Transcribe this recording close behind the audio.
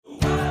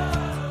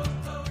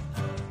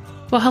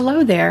Well,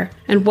 hello there,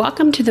 and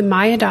welcome to the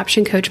My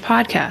Adoption Coach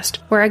podcast,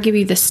 where I give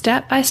you the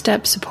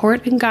step-by-step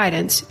support and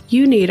guidance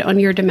you need on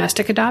your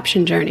domestic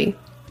adoption journey.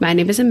 My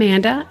name is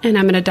Amanda, and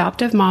I'm an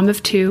adoptive mom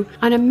of two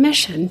on a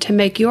mission to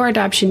make your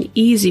adoption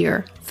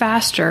easier,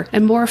 faster,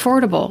 and more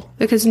affordable,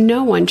 because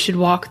no one should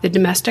walk the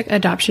domestic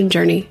adoption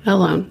journey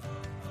alone.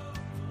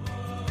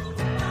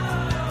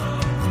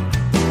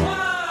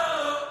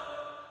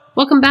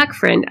 Welcome back,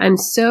 friend. I'm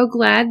so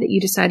glad that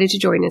you decided to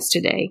join us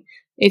today.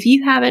 If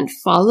you haven't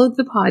followed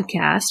the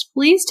podcast,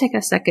 please take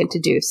a second to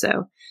do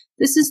so.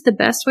 This is the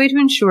best way to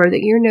ensure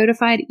that you're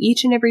notified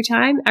each and every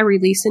time I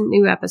release a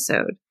new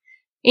episode.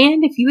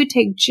 And if you would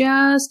take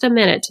just a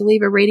minute to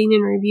leave a rating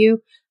and review,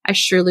 I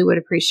surely would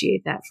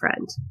appreciate that,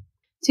 friend.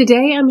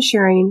 Today, I'm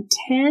sharing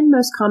 10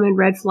 most common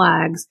red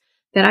flags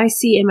that I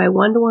see in my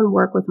one-to-one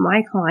work with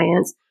my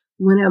clients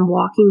when I'm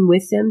walking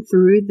with them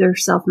through their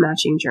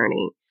self-matching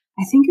journey.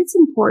 I think it's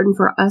important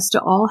for us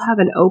to all have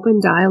an open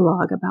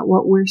dialogue about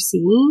what we're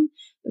seeing,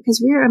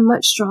 because we're a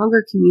much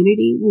stronger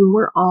community when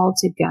we're all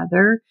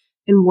together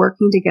and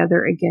working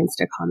together against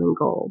a common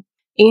goal.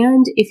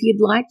 And if you'd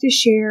like to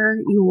share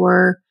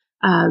your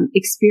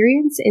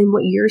experience and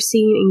what you're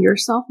seeing in your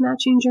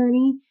self-matching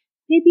journey,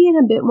 maybe in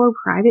a bit more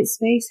private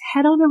space,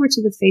 head on over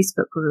to the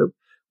Facebook group.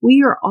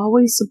 We are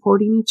always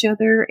supporting each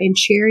other and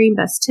sharing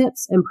best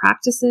tips and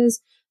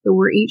practices that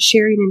we're each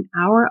sharing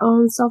in our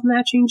own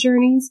self-matching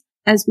journeys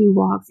as we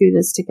walk through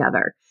this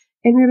together.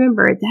 And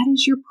remember, that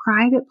is your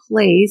private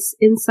place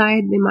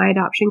inside the My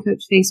Adoption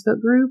Coach Facebook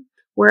group,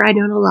 where I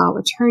don't allow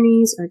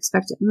attorneys or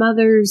expectant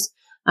mothers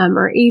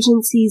or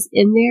agencies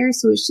in there.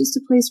 So it's just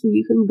a place where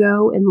you can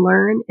go and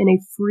learn in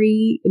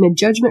a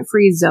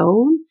judgment-free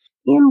zone,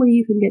 and where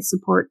you can get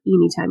support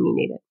anytime you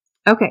need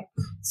it. Okay,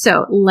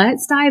 so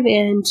let's dive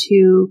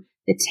into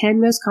the 10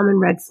 most common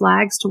red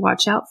flags to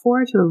watch out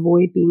for to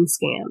avoid being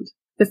scammed.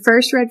 The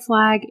first red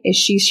flag is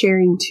she's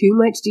sharing too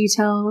much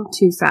detail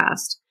too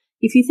fast.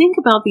 If you think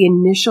about the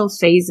initial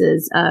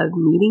phases of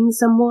meeting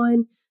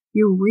someone,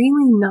 you're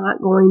really not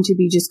going to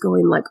be just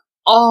going like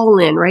all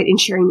in, right, and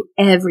sharing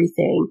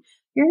everything.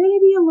 You're going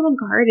to be a little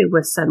guarded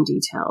with some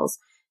details.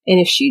 And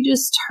if she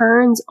just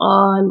turns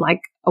on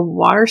like a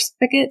water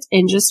spigot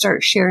and just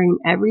starts sharing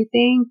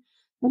everything,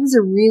 that is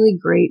a really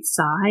great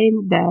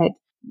sign that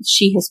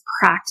she has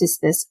practiced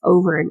this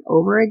over and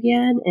over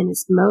again and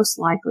is most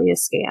likely a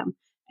scam.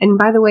 And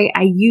by the way,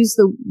 I use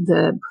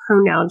the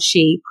pronoun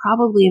she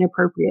probably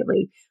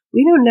inappropriately.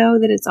 We don't know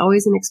that it's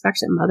always an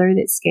expectant mother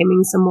that's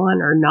scamming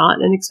someone, or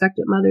not an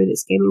expectant mother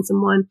that's scamming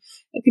someone.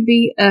 It could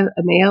be a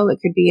male. It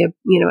could be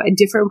a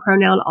different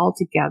pronoun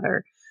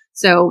altogether.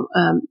 So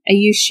I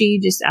use she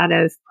just out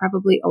of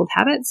probably old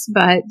habits,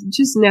 but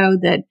just know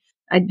that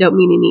I don't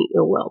mean any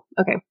ill will.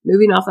 Okay,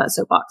 moving off that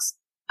soapbox.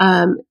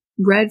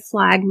 Red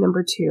flag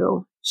number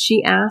 2.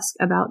 She asked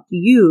about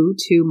you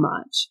too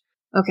much.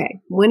 Okay,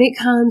 when it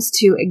comes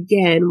to,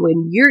 again,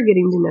 when you're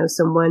getting to know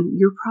someone,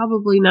 you're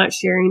probably not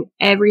sharing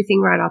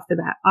everything right off the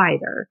bat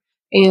either.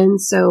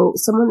 And so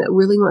someone that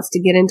really wants to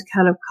get into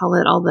kind of call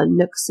it all the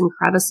nooks and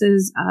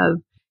crevices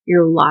of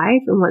your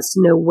life and wants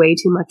to know way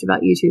too much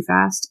about you too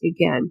fast,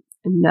 again,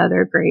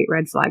 another great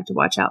red flag to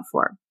watch out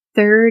for.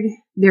 Third,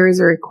 there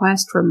is a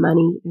request for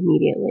money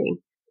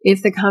immediately.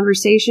 If the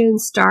conversation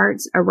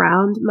starts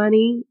around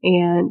money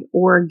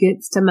or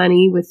gets to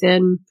money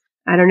within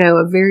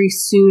a very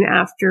soon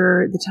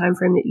after the time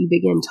frame that you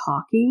begin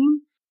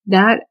talking,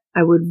 that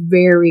I would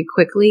very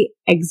quickly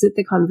exit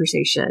the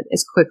conversation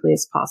as quickly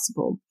as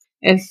possible.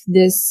 If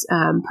this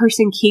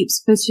person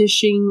keeps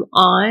pushing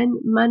on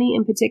money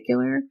in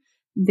particular,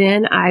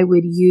 then I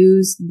would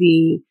use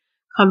the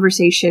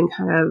conversation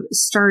kind of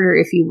starter,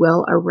 if you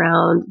will,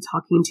 around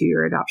talking to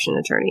your adoption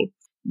attorney.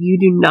 You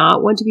do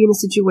not want to be in a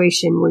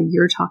situation where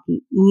you're talking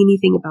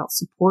anything about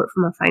support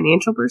from a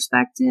financial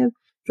perspective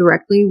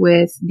directly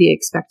with the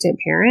expectant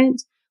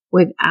parent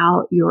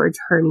without your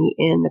attorney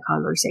in the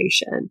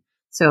conversation.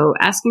 So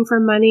asking for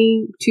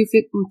money too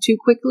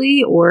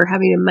quickly or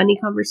having a money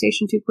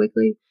conversation too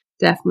quickly,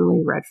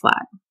 definitely red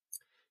flag.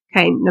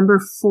 Okay, number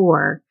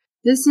 4.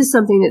 This is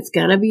something that's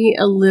going to be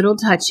a little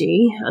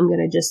touchy. I'm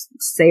going to just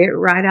say it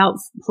right out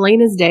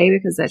plain as day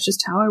because that's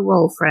just how I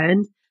roll,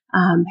 friend.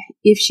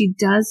 If she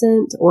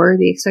doesn't, or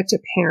the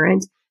expectant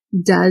parent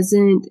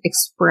doesn't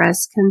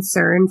express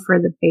concern for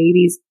the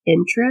baby's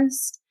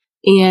interest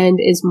and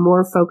is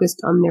more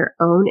focused on their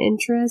own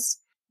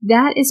interest,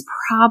 that is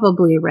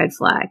probably a red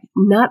flag.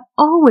 Not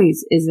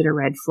always is it a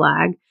red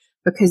flag,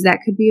 because that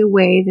could be a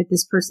way that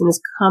this person is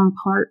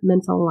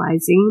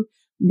compartmentalizing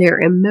their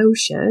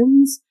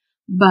emotions.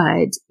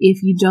 But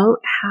if you don't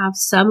have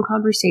some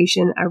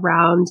conversation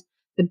around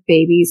the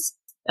baby's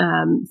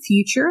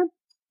future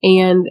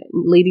and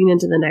leading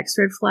into the next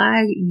red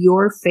flag,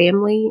 your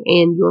family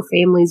and your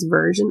family's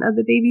version of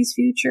the baby's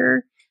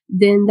future,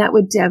 then that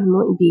would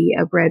definitely be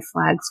a red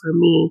flag for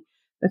me,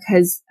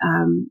 because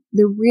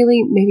they're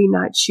really maybe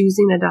not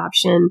choosing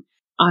adoption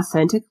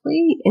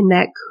authentically, and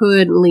that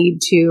could lead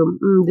to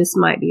this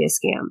might be a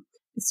scam.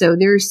 So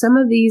there's some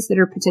of these that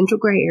are potential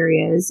gray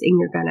areas, and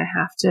you're going to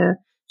have to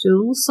do a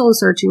little soul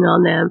searching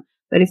on them.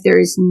 But if there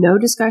is no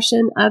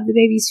discussion of the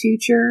baby's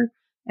future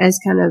as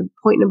kind of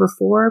point number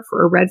 4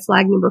 for a red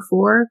flag number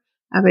 4,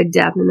 I would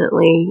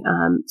definitely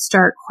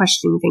start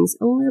questioning things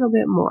a little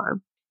bit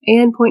more.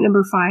 And point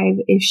number 5,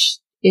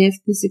 if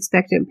this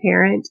expectant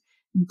parent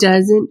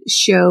doesn't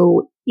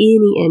show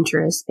any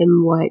interest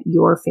in what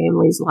your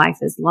family's life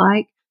is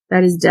like,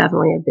 that is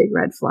definitely a big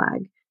red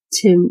flag.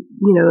 In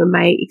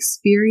my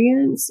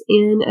experience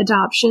in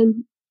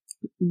adoption,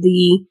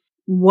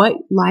 what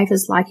life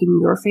is like in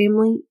your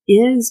family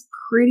is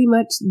pretty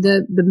much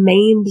the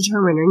main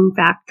determining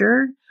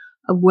factor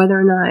of whether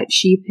or not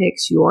she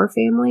picks your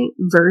family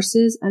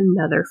versus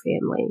another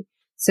family.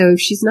 So if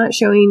she's not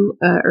showing,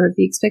 or if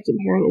the expectant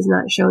parent is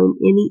not showing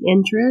any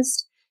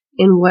interest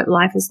in what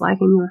life is like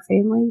in your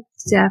family,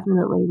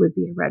 definitely would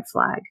be a red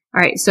flag.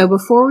 All right. So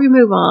before we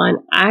move on,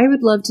 I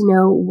would love to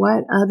know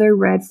what other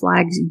red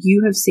flags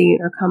you have seen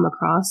or come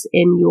across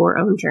in your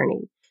own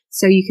journey.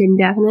 So you can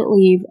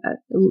definitely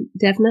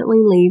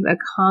leave a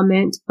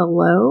comment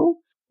below,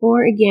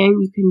 or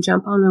again, you can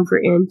jump on over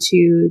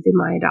into the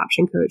My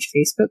Adoption Coach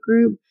Facebook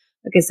group,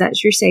 because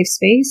that's your safe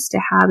space to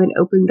have an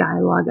open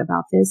dialogue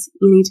about this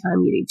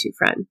anytime you need to,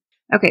 friend.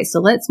 Okay, so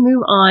let's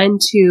move on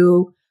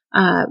to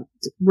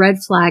red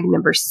flag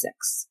number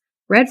 6.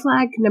 Red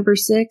flag number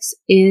 6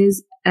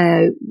 is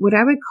what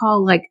I would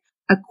call like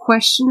a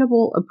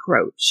questionable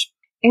approach.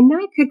 And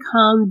that could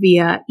come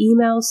via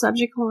email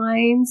subject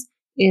lines,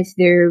 if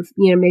they've,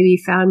 maybe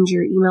found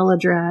your email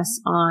address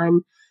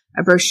on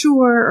a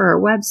brochure or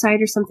a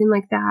website or something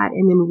like that,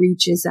 and then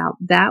reaches out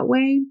that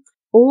way.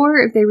 Or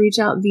if they reach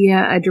out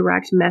via a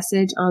direct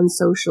message on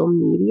social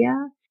media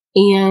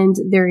and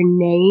their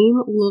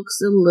name looks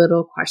a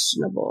little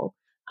questionable,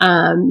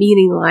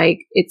 meaning like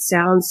it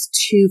sounds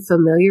too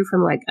familiar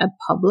from like a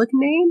public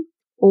name.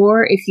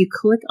 Or if you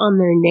click on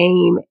their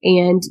name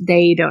and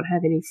they don't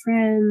have any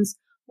friends,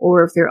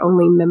 or if they're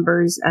only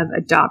members of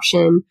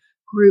adoption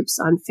groups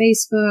on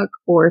Facebook,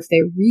 or if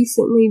they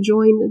recently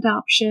joined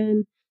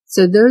adoption.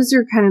 So those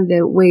are kind of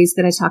the ways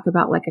that I talk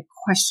about like a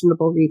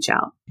questionable reach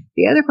out.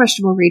 The other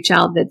questionable reach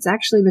out that's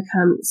actually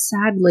become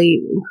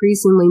sadly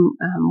increasingly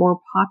more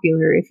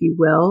popular, if you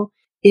will,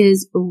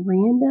 is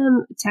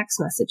random text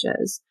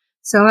messages.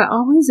 So I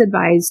always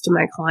advise to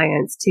my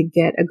clients to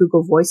get a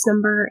Google Voice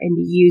number and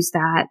to use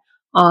that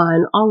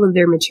on all of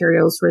their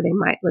materials where they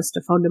might list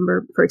a phone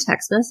number for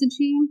text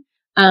messaging.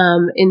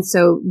 And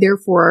so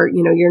therefore,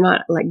 you're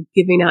not like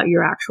giving out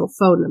your actual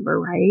phone number,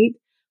 right?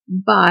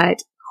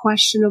 But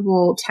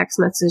questionable text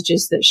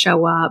messages that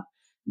show up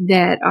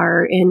that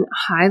are in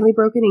highly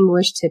broken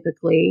English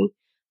typically.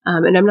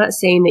 And I'm not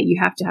saying that you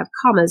have to have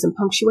commas and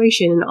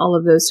punctuation and all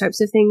of those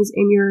types of things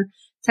in your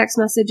text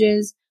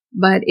messages.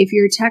 But if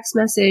your text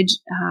message,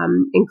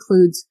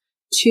 includes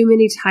too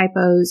many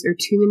typos or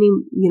too many,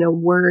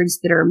 words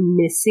that are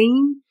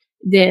missing,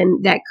 then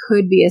that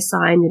could be a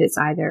sign that it's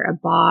either a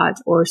bot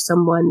or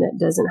someone that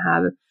doesn't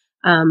have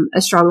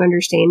a strong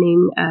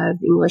understanding of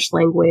English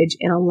language.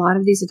 And a lot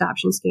of these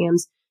adoption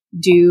scams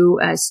do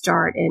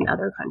start in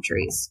other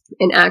countries.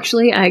 And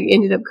actually, I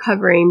ended up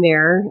covering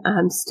their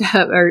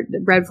stuff, or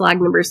red flag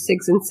number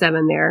 6 and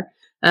 7 there.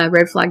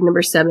 Red flag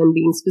number 7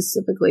 being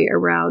specifically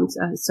around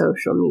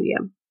social media.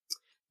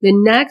 The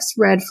next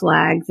red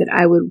flag that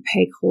I would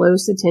pay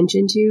close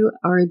attention to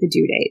are the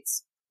due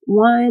dates.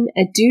 One,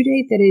 a due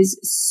date that is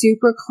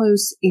super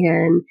close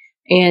in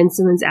and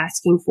someone's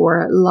asking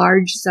for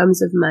large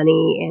sums of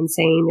money and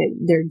saying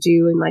that they're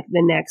due in like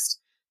the next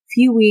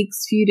few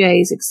weeks, few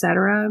days,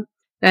 etc.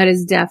 That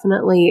is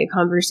definitely a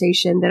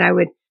conversation that I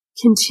would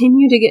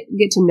continue to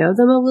get to know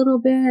them a little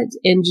bit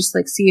and just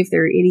like see if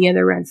there are any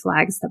other red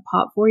flags that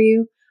pop for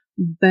you,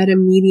 but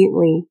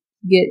immediately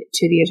get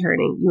to the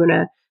attorney. You want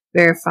to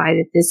verify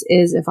that this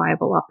is a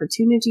viable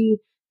opportunity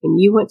and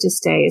you want to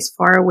stay as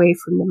far away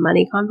from the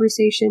money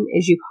conversation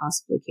as you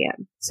possibly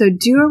can. So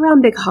due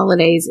around big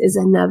holidays is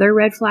another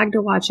red flag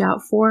to watch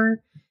out for.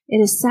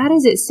 And as sad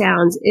as it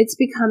sounds, it's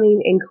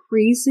becoming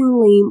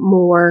increasingly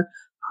more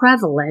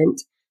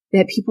prevalent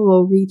that people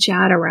will reach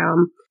out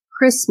around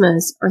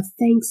Christmas or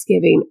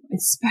Thanksgiving,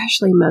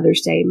 especially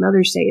Mother's Day.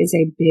 Mother's Day is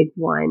a big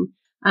one,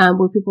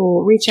 where people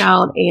will reach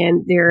out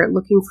and they're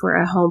looking for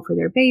a home for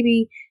their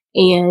baby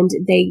and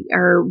they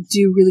are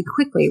due really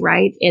quickly,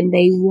 right? And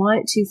they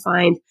want to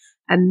find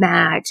a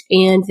match.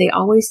 And they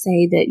always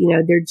say that,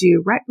 they're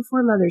due right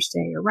before Mother's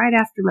Day or right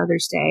after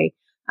Mother's Day.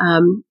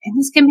 And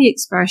this can be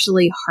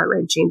especially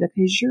heart-wrenching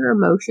because your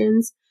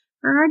emotions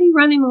are already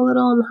running a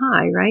little on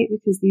high, right?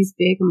 Because these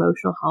big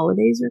emotional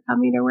holidays are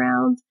coming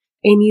around.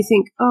 And you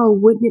think, oh,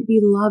 wouldn't it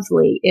be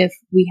lovely if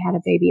we had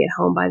a baby at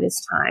home by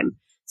this time?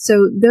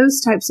 So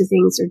those types of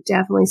things are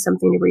definitely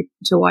something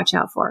to watch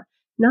out for.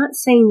 Not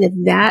saying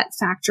that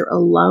factor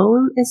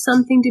alone is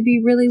something to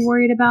be really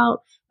worried about,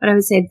 but I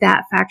would say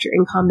that factor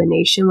in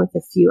combination with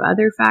a few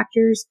other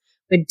factors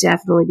would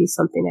definitely be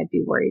something I'd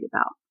be worried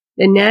about.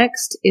 The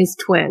next is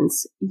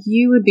twins.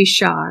 You would be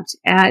shocked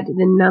at the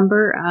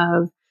number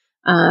of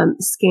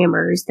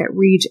scammers that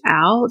reach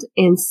out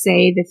and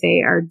say that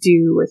they are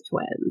due with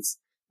twins.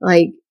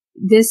 Like,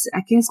 this,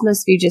 I guess,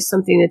 must be just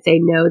something that they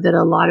know that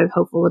a lot of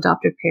hopeful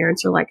adoptive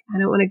parents are like, I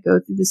don't want to go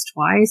through this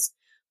twice.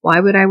 Why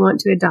would I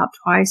want to adopt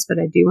twice? But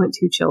I do want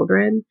 2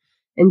 children.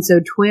 And so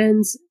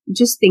twins,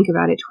 just think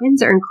about it.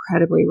 Twins are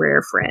incredibly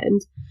rare,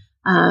 friend.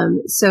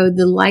 So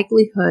the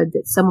likelihood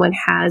that someone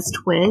has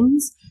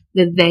twins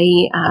that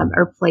they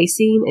are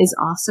placing is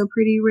also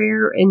pretty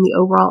rare in the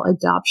overall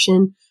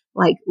adoption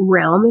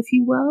realm, if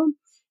you will.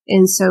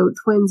 And so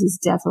twins is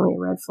definitely a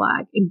red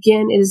flag.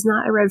 Again, it is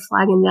not a red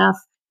flag enough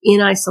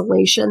in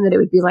isolation that it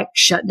would be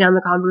shut down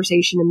the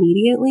conversation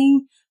immediately,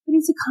 but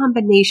it's a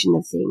combination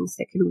of things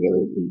that could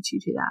really lead you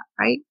to that,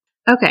 right?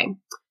 Okay.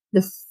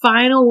 The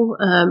final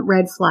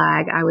red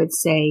flag, I would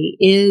say,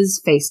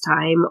 is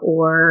FaceTime,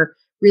 or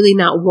really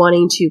not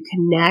wanting to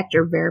connect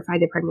or verify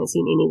the pregnancy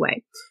in any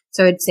way.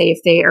 So I'd say if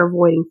they are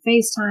avoiding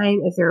FaceTime,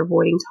 if they're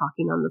avoiding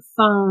talking on the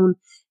phone,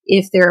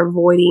 if they're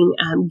avoiding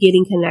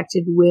getting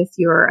connected with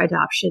your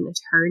adoption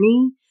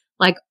attorney,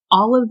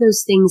 all of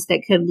those things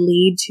that could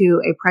lead to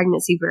a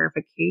pregnancy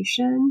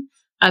verification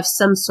of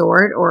some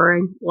sort, or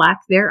lack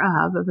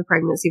thereof of a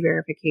pregnancy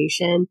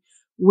verification,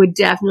 would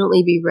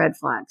definitely be red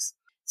flags.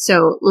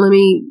 So let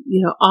me,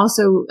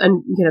 also,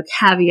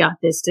 caveat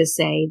this to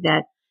say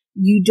that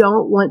you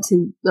don't want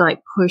to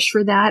push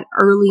for that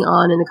early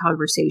on in the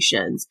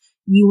conversations.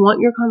 You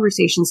want your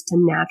conversations to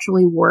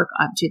naturally work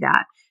up to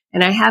that.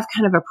 And I have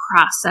kind of a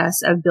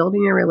process of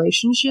building a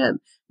relationship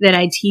that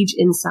I teach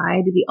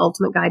inside the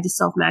Ultimate Guide to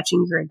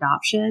Self-Matching Your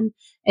Adoption.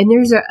 And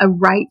there's a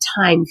right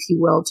time, if you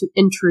will, to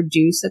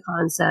introduce the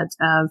concept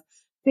of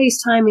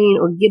FaceTiming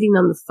or getting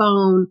on the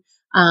phone,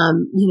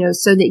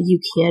 so that you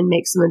can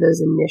make some of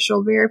those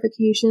initial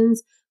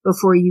verifications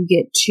before you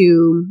get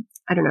too,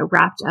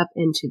 wrapped up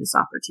into this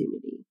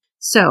opportunity.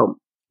 So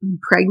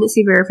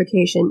pregnancy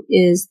verification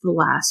is the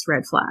last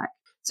red flag.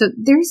 So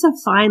there's a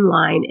fine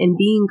line in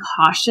being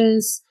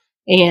cautious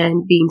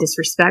and being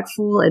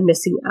disrespectful and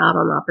missing out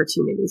on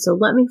opportunities. So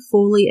let me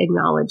fully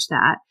acknowledge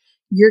that.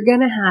 You're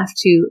going to have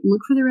to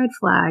look for the red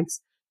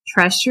flags,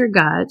 trust your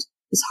gut.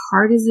 As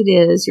hard as it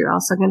is, you're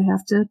also going to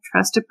have to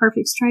trust a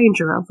perfect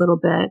stranger a little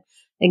bit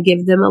and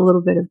give them a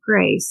little bit of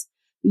grace.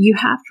 You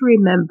have to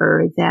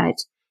remember that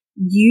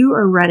you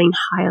are running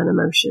high on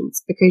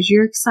emotions because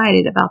you're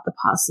excited about the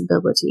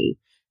possibility.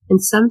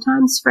 And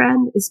sometimes,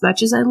 friend, as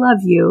much as I love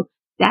you,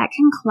 that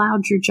can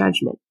cloud your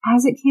judgment,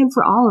 as it can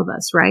for all of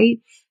us, right?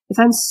 If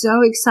I'm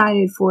so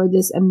excited for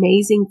this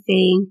amazing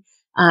thing,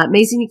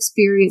 amazing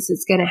experience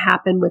that's going to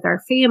happen with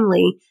our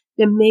family,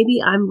 then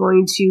maybe I'm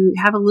going to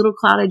have a little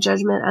clouded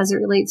judgment as it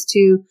relates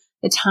to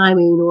the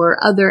timing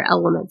or other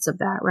elements of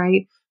that,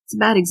 right? It's a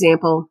bad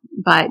example,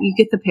 but you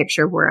get the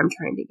picture of where I'm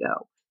trying to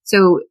go.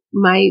 So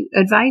my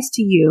advice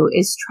to you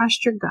is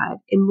trust your gut.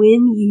 And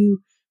when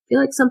you feel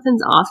like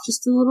something's off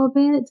just a little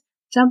bit,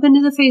 jump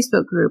into the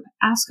Facebook group,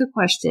 ask a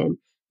question.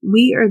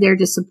 We are there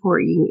to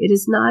support you. It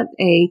is not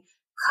a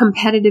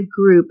competitive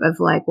group of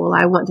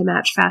I want to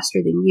match faster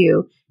than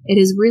you. It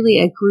is really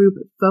a group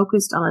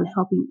focused on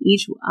helping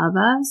each of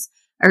us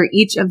or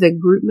each of the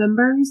group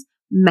members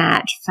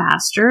match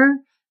faster,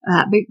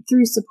 but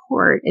through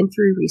support and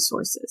through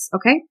resources.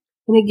 Okay.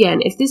 And again,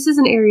 if this is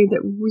an area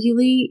that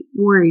really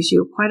worries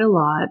you quite a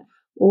lot,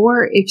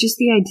 or if just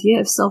the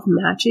idea of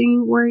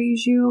self-matching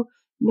worries you,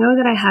 know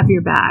that I have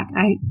your back.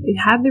 I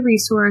have the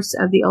resource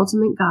of the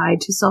Ultimate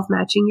Guide to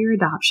Self-Matching Your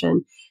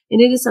Adoption,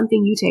 and it is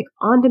something you take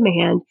on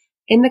demand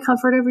in the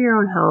comfort of your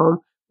own home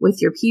with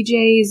your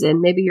PJs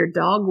and maybe your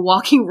dog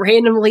walking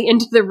randomly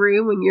into the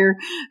room when you're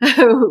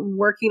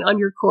working on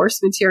your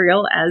course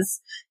material, as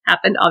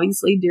happened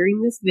obviously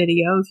during this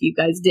video. If you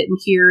guys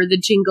didn't hear the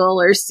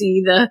jingle or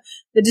see the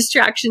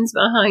distractions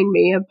behind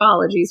me,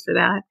 apologies for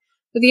that.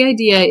 But the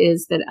idea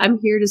is that I'm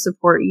here to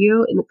support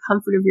you in the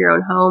comfort of your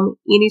own home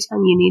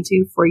anytime you need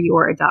to for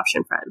your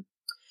adoption friend.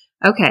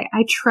 Okay,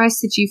 I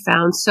trust that you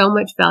found so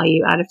much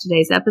value out of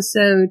today's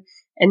episode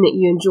and that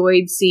you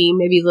enjoyed seeing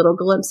maybe little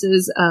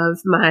glimpses of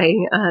my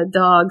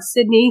dog,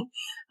 Sydney,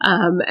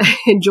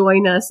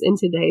 join us in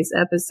today's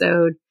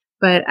episode.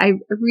 But I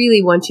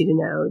really want you to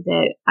know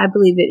that I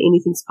believe that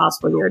anything's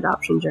possible in your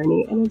adoption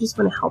journey, and I just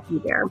want to help you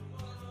there.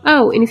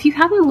 Oh, and if you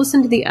haven't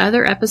listened to the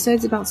other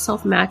episodes about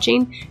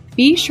self-matching,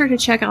 be sure to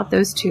check out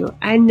those too.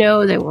 I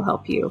know they will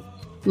help you.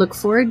 Look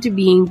forward to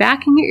being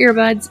back in your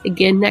earbuds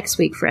again next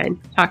week, friend.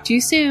 Talk to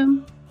you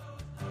soon.